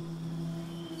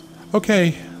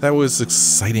 Okay, that was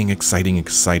exciting, exciting,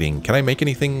 exciting. Can I make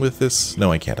anything with this?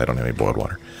 No, I can't. I don't have any boiled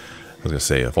water. I was going to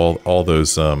say, if all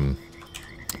those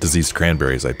diseased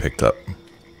cranberries I picked up,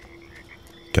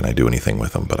 can I do anything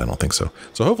with them? But I don't think so.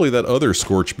 So hopefully that other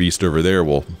Scorch Beast over there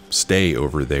will stay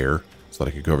over there so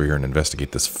that I could go over here and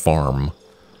investigate this farm.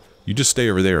 You just stay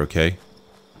over there, okay?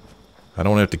 I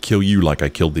don't have to kill you like I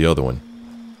killed the other one.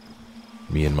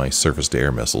 Me and my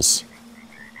surface-to-air missiles.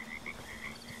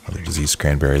 Another diseased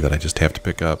cranberry that I just have to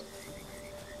pick up.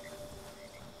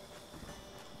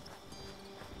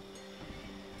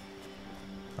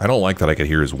 I don't like that I could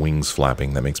hear his wings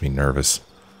flapping. That makes me nervous.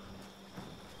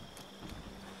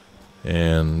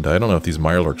 And I don't know if these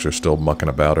Mirelurks are still mucking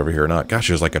about over here or not. Gosh,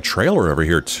 there's like a trailer over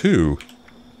here too.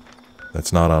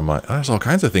 That's not on my... There's all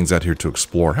kinds of things out here to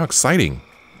explore. How exciting.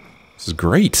 This is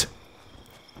great.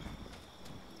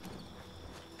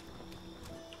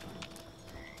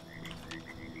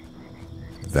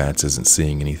 Vats isn't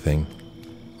seeing anything.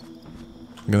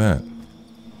 Look at that.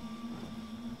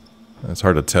 It's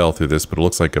hard to tell through this, but it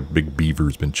looks like a big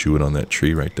beaver's been chewing on that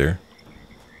tree right there.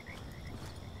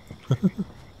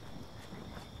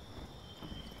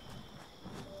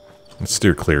 Let's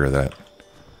steer clear of that.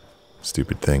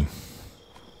 Stupid thing.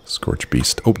 Scorch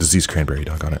Beast. Oh, Disease Cranberry.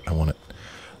 Doggone it. I want it.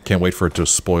 Can't wait for it to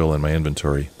spoil in my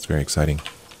inventory. It's very exciting.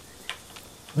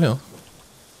 Well,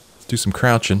 let's do some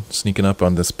crouching. Sneaking up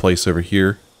on this place over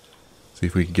here. See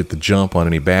if we can get the jump on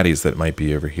any baddies that might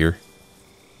be over here.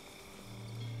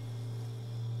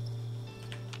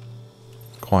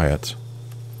 Quiet.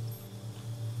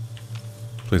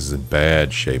 Place is in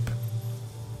bad shape.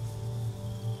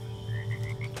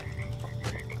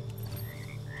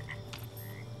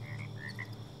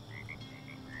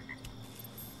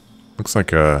 Looks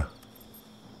like a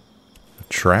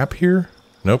trap here?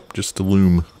 Nope, just a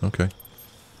loom. Okay.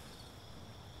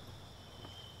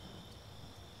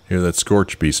 Hear that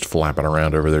Scorch Beast flapping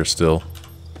around over there still.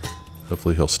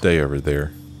 Hopefully he'll stay over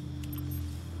there.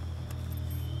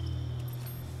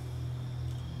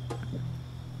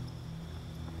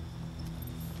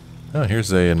 Oh,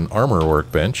 here's an armor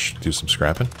workbench. Do some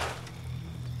scrapping.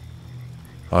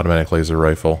 Automatic laser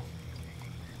rifle.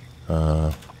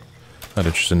 Not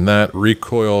interested in that.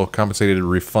 Recoil compensated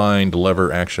refined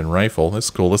lever action rifle. That's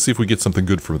cool. Let's see if we get something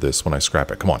good from this when I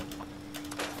scrap it. Come on.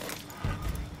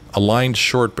 Aligned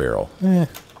short barrel. At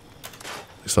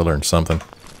least I learned something.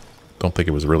 Don't think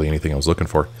it was really anything I was looking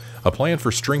for. A plan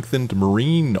for strengthened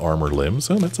marine armor limbs.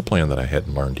 Oh, that's a plan that I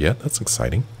hadn't learned yet. That's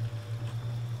exciting.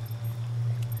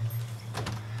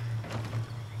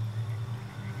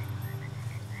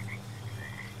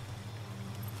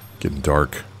 Getting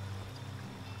dark.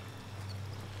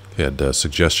 They had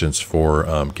suggestions for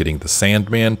getting the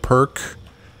Sandman perk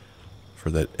for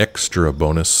that extra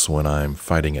bonus when I'm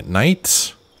fighting at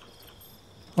night.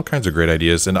 All kinds of great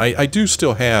ideas. And I do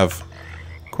still have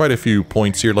quite a few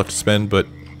points here left to spend, but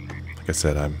like I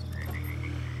said, I'm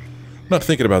not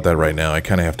thinking about that right now. I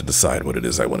kind of have to decide what it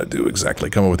is I want to do exactly.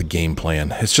 Come up with a game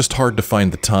plan. It's just hard to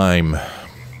find the time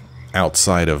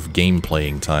outside of game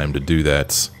playing time to do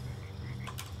that.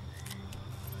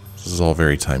 This is all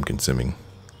very time consuming.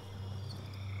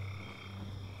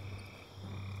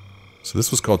 So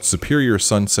this was called Superior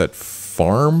Sunset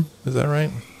Farm, is that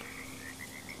right?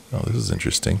 Oh, this is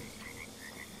interesting.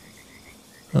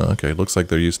 Oh, okay, looks like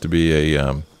there used to be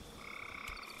a,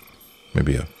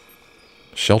 maybe a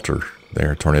shelter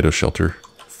there, tornado shelter,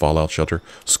 fallout shelter.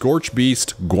 Scorch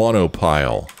Beast Guano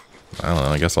Pile. I don't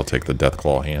know, I guess I'll take the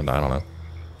Deathclaw hand, I don't know.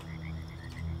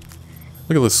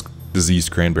 Look at this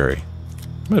diseased cranberry.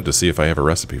 I'm gonna have to see if I have a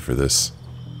recipe for this.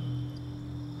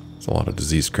 There's a lot of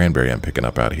diseased cranberry I'm picking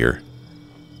up out here.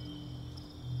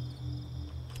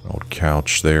 Old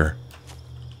couch there.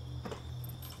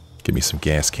 Give me some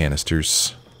gas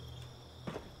canisters.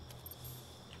 I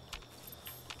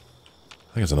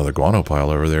think there's another guano pile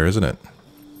over there, isn't it?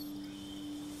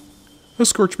 Those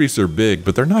Scorch Beasts are big,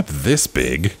 but they're not this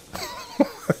big.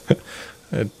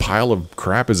 That pile of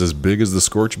crap is as big as the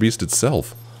Scorch Beast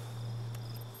itself.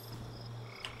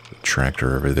 The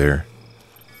tractor over there.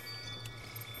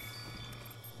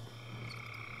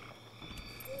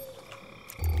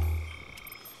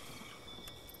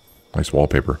 Nice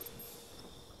wallpaper.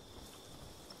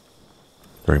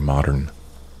 Very modern.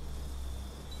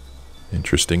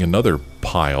 Interesting. Another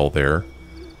pile there.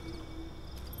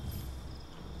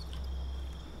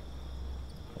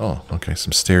 Oh, okay.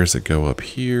 Some stairs that go up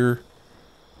here.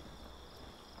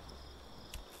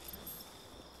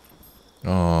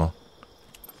 Oh.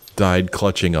 Died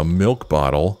clutching a milk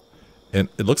bottle. And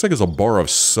it looks like there's a bar of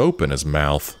soap in his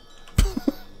mouth.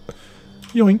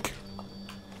 Yoink.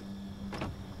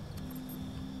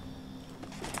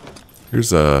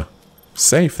 Here's a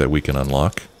safe that we can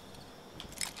unlock.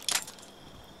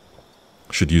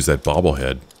 Should use that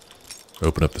bobblehead.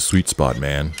 Open up the sweet spot,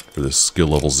 man, for this skill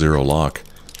level 0 lock,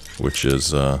 which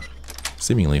is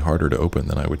seemingly harder to open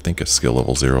than I would think a skill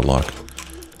level 0 lock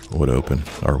would open,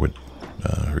 or would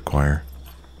require.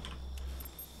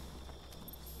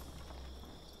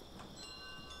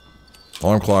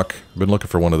 Alarm clock. Been looking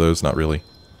for one of those, not really.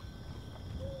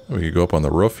 We could go up on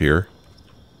the roof here,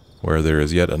 where there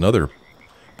is yet another.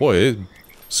 Boy,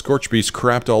 Scorch Beast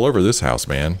crapped all over this house,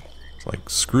 man. It's like,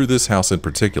 screw this house in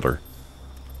particular.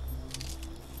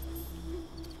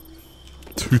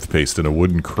 Toothpaste in a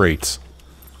wooden crate.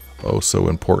 Oh, so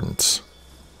important.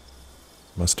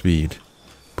 Must be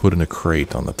put in a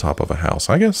crate on the top of a house.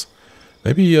 I guess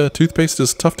maybe toothpaste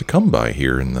is tough to come by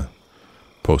here in the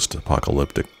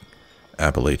post-apocalyptic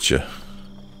Appalachia.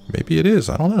 Maybe it is,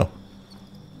 I don't know.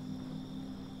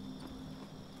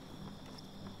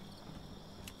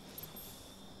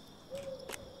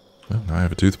 Well, now I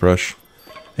have a toothbrush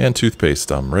and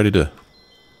toothpaste. I'm ready to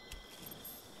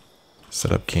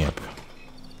set up camp.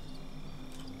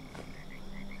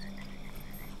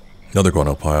 Another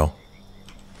guano pile.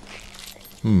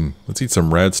 Let's eat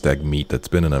some radstag meat that's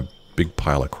been in a big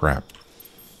pile of crap.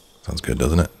 Sounds good,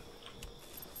 doesn't it?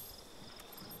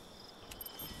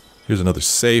 Here's another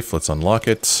safe. Let's unlock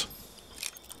it.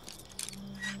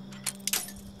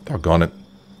 Doggone it.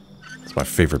 It's my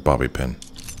favorite bobby pin.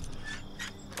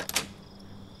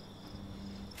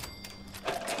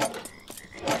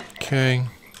 Okay.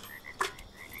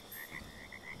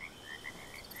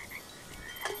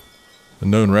 A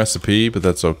known recipe, but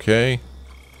that's okay.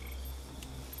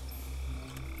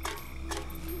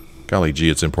 Golly gee,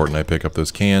 it's important I pick up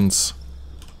those cans.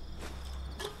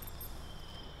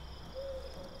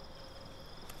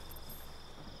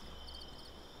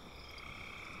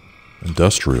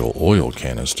 Industrial oil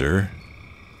canister.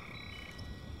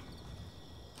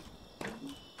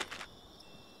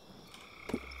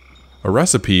 A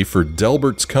recipe for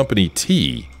Delbert's Company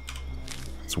tea.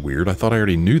 That's weird. I thought I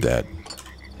already knew that.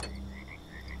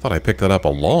 Thought I picked that up a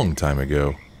long time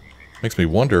ago. Makes me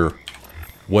wonder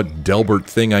what Delbert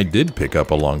thing I did pick up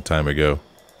a long time ago.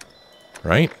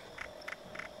 Right?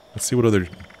 Let's see what other...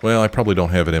 Well, I probably don't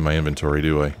have it in my inventory,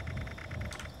 do I?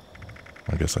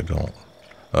 I guess I don't.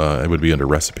 It would be under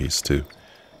recipes, too.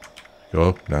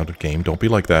 Oh, now the game. Don't be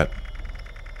like that.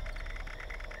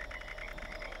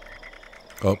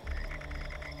 Oh.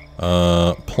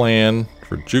 Plan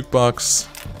for jukebox.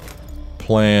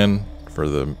 Plan for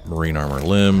the marine armor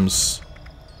limbs.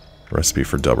 Recipe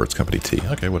for Delbert's Company tea.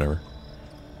 Okay, whatever.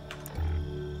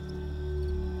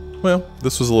 Well,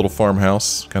 this was a little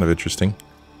farmhouse. Kind of interesting.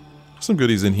 Some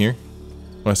goodies in here.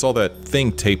 When I saw that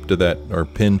thing taped to that, or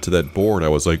pinned to that board, I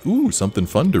was like, ooh, something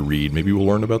fun to read. Maybe we'll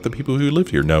learn about the people who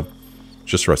lived here. No,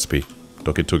 just recipe.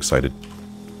 Don't get too excited.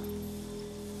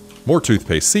 More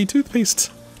toothpaste. See,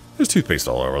 toothpaste. There's toothpaste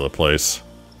all over the place.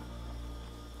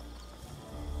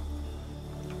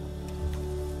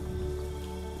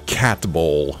 Cat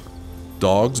bowl.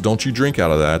 Dogs, don't you drink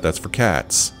out of that. That's for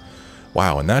cats.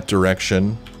 Wow, in that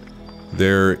direction,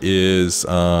 there is,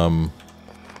 a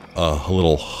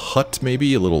little hut,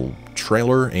 maybe, a little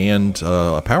trailer, and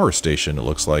a power station, it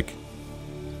looks like.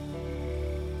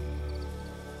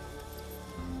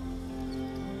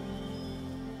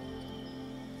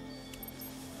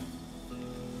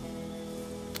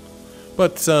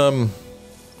 But we'll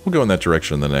go in that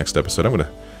direction in the next episode. I'm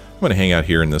gonna hang out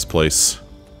here in this place.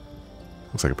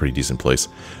 Looks like a pretty decent place.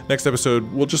 Next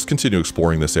episode, we'll just continue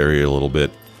exploring this area a little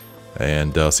bit.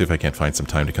 And see if I can't find some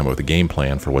time to come up with a game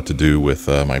plan for what to do with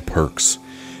my perks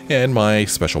and my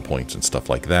special points and stuff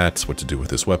like that. What to do with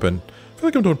this weapon. I feel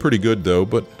like I'm doing pretty good though,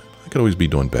 but I could always be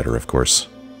doing better, of course.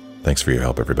 Thanks for your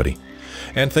help, everybody.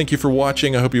 And thank you for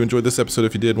watching. I hope you enjoyed this episode.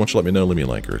 If you did, why don't you let me know, leave me a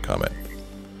like or a comment.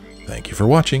 Thank you for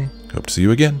watching. Hope to see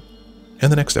you again in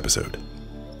the next episode.